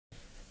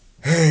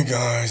Hey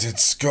guys,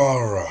 it's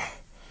Gaara.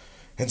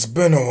 It's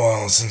been a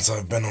while since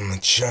I've been on the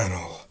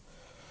channel.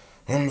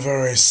 I'm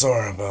very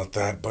sorry about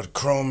that, but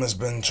Chrome has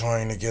been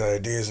trying to get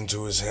ideas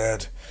into his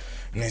head,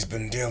 and he's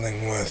been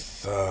dealing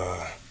with,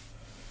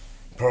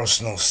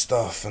 personal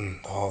stuff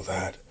and all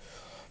that.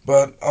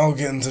 But I'll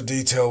get into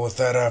detail with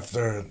that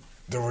after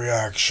the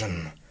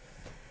reaction.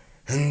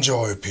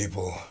 Enjoy,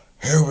 people.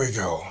 Here we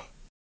go.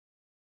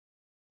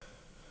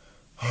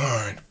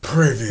 Alright,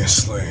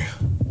 previously.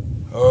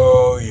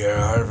 Oh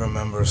yeah, I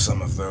remember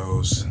some of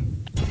those.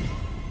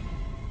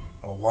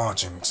 Or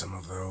watching some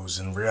of those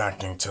and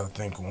reacting to I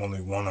think only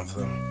one of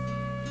them.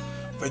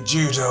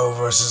 Vegito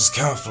vs.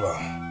 Kefla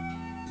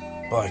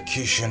by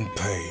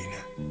Kishinpain.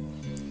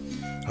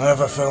 I have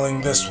a feeling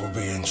this will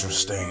be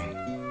interesting.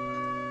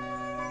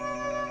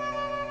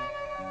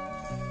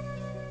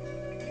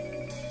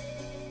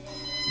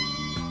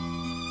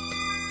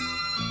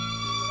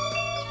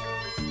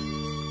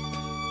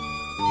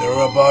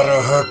 They're about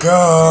to hook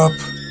up.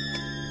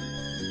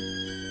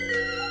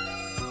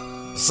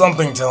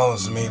 Something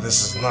tells me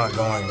this is not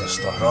going to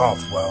start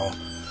off well,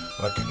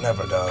 like it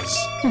never does.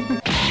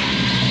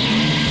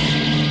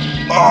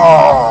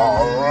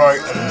 Oh, right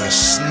in the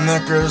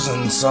Snickers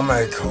and some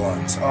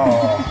acorns.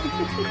 Oh.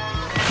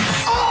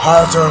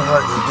 How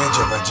terrific you did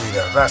you,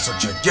 Vegeta. That's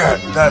what you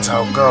get. That's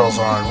how girls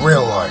are in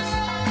real life.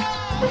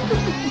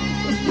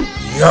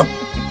 Yup.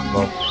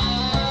 Well,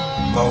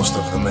 most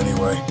of them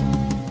anyway.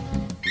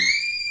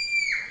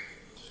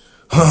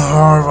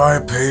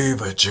 R.I.P.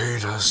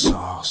 Vegeta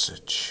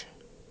Sausage.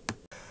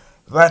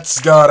 That's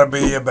gotta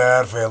be a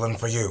bad feeling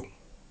for you.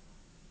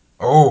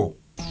 Oh.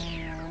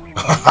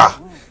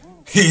 Haha.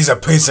 He's a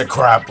piece of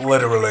crap,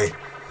 literally.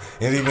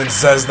 It even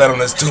says that on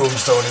his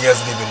tombstone. He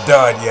hasn't even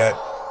died yet.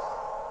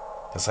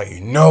 That's how you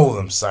know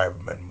them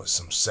Cybermen were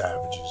some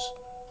savages.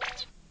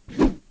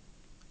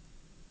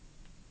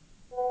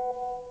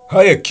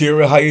 Hi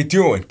Akira, how you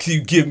doing? Can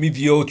you give me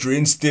the Ultra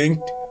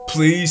Instinct,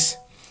 please?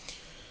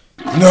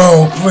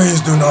 No,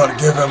 please do not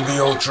give him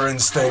the Ultra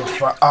Instinct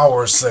for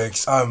our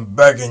sakes. I'm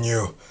begging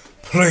you.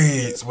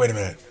 Please. Wait a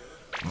minute.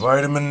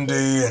 Vitamin D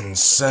and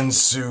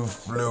sensu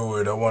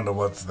fluid. I wonder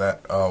what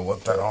that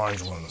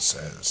orange one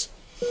says.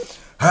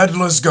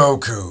 Headless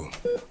Goku.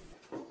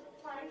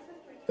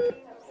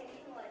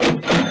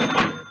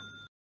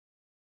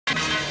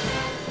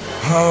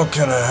 How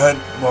can a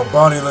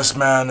bodiless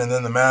man and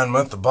then the man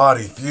with the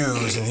body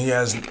fuse and he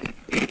has...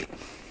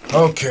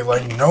 Okay,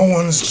 like no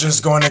one's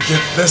just going to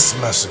get this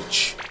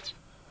message.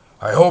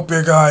 I hope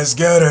you guys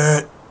get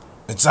it.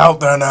 It's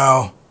out there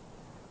now.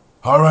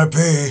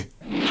 R.I.P.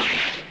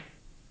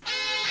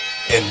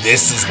 And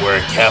this is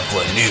where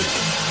Kefla knew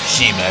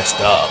she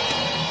messed up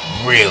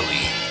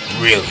really,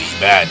 really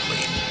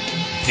badly.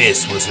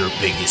 This was her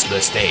biggest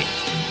mistake.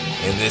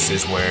 And this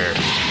is where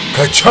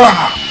Kacha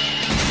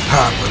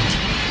happened.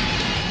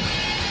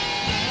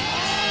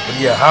 But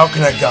yeah, how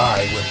can a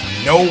guy with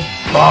no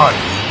body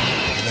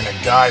and a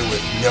guy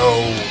with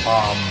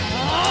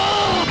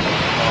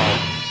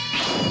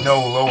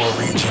no lower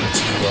region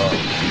to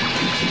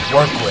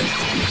work with?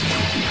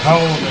 How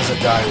is a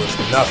guy with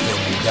nothing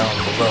down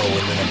below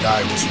and then a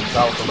guy who's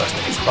without the rest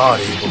of his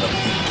body able to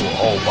feed into a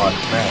whole body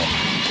man?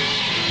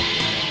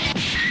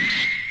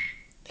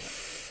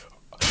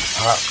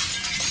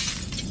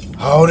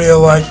 How do you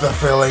like the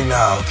feeling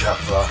now,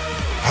 Kefla?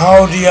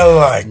 How do you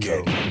like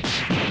it?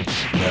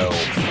 no.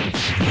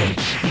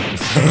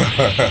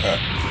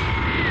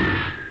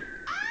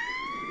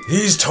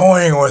 He's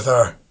toying with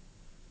her.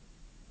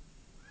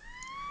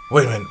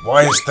 Wait a minute,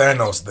 why is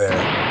Thanos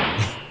there?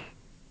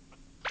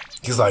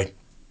 He's like,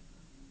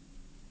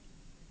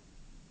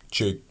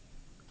 Chick.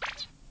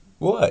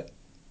 What?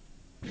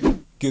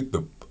 Get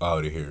the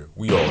out of here.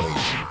 We all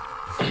hate you.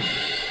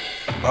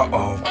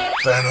 uh-oh,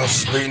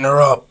 Thanos is beating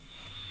her up.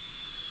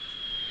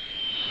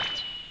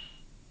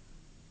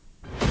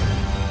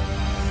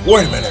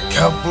 Wait a minute,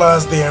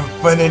 Kefla's the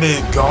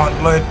Infinity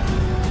Gauntlet?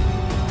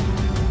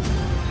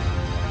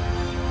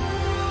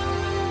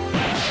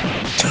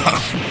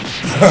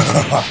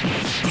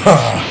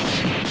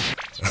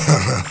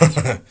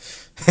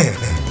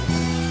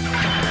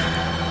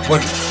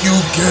 What, you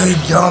gave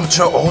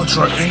Yamcha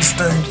Ultra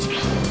Instinct?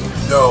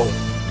 No.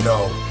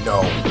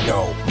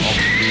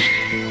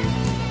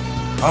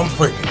 I'm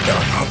freaking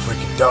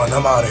done.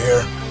 I'm out of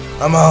here.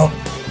 I'm out.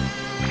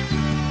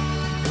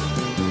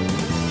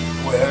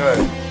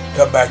 Wait.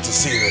 Come back to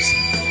see this.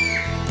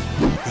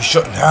 He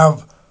shouldn't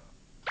have.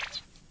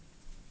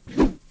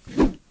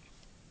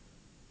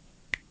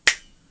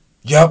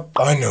 Yep,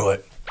 I knew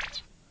it.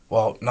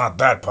 Well, not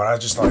that part. I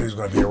just thought he was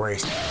going to be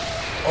erased.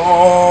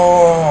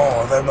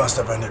 Oh, that must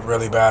have ended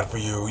really bad for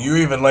you. You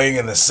even laying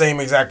in the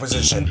same exact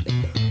position.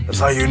 That's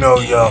how you know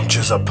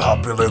Yamcha's a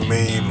popular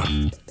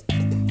meme.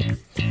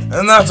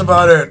 And that's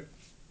about it.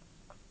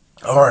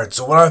 Alright,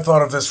 so what I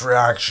thought of this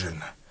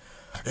reaction.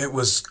 It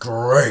was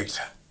great.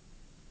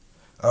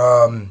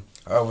 I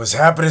was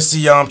happy to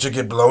see Yamcha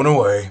get blown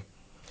away.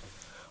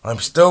 I'm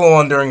still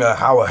wondering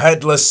how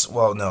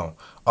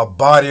a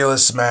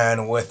bodiless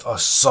man with a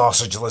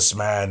sausageless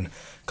man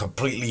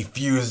completely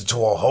fused to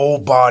a whole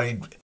body.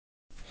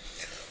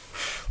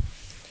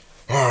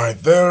 Alright,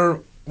 there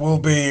will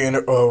be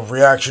a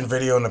reaction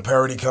video and a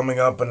parody coming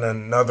up and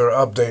another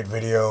update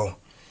video.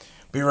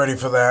 Be ready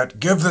for that.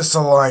 Give this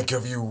a like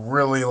if you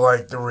really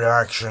like the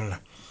reaction.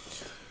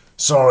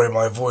 Sorry,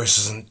 my voice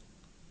isn't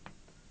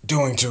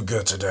doing too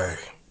good today.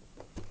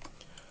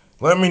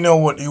 Let me know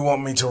what you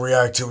want me to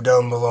react to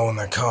down below in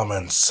the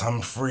comments.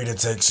 I'm free to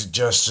take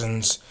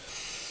suggestions.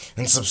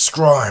 And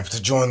subscribe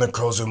to join the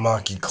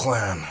Chrozumaki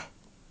clan.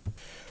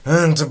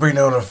 And to be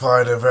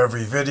notified of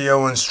every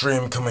video and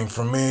stream coming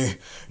from me.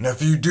 And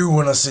if you do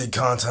want to see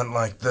content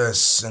like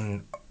this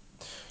and,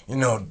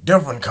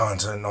 different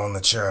content on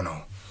the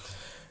channel.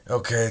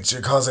 Okay, it's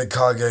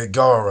Kage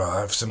Gaara. I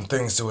have some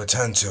things to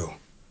attend to.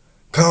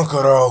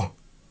 Kankuro,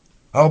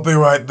 I'll be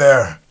right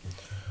there.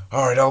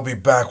 Alright, I'll be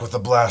back with a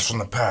blast from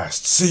the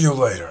past. See you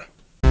later.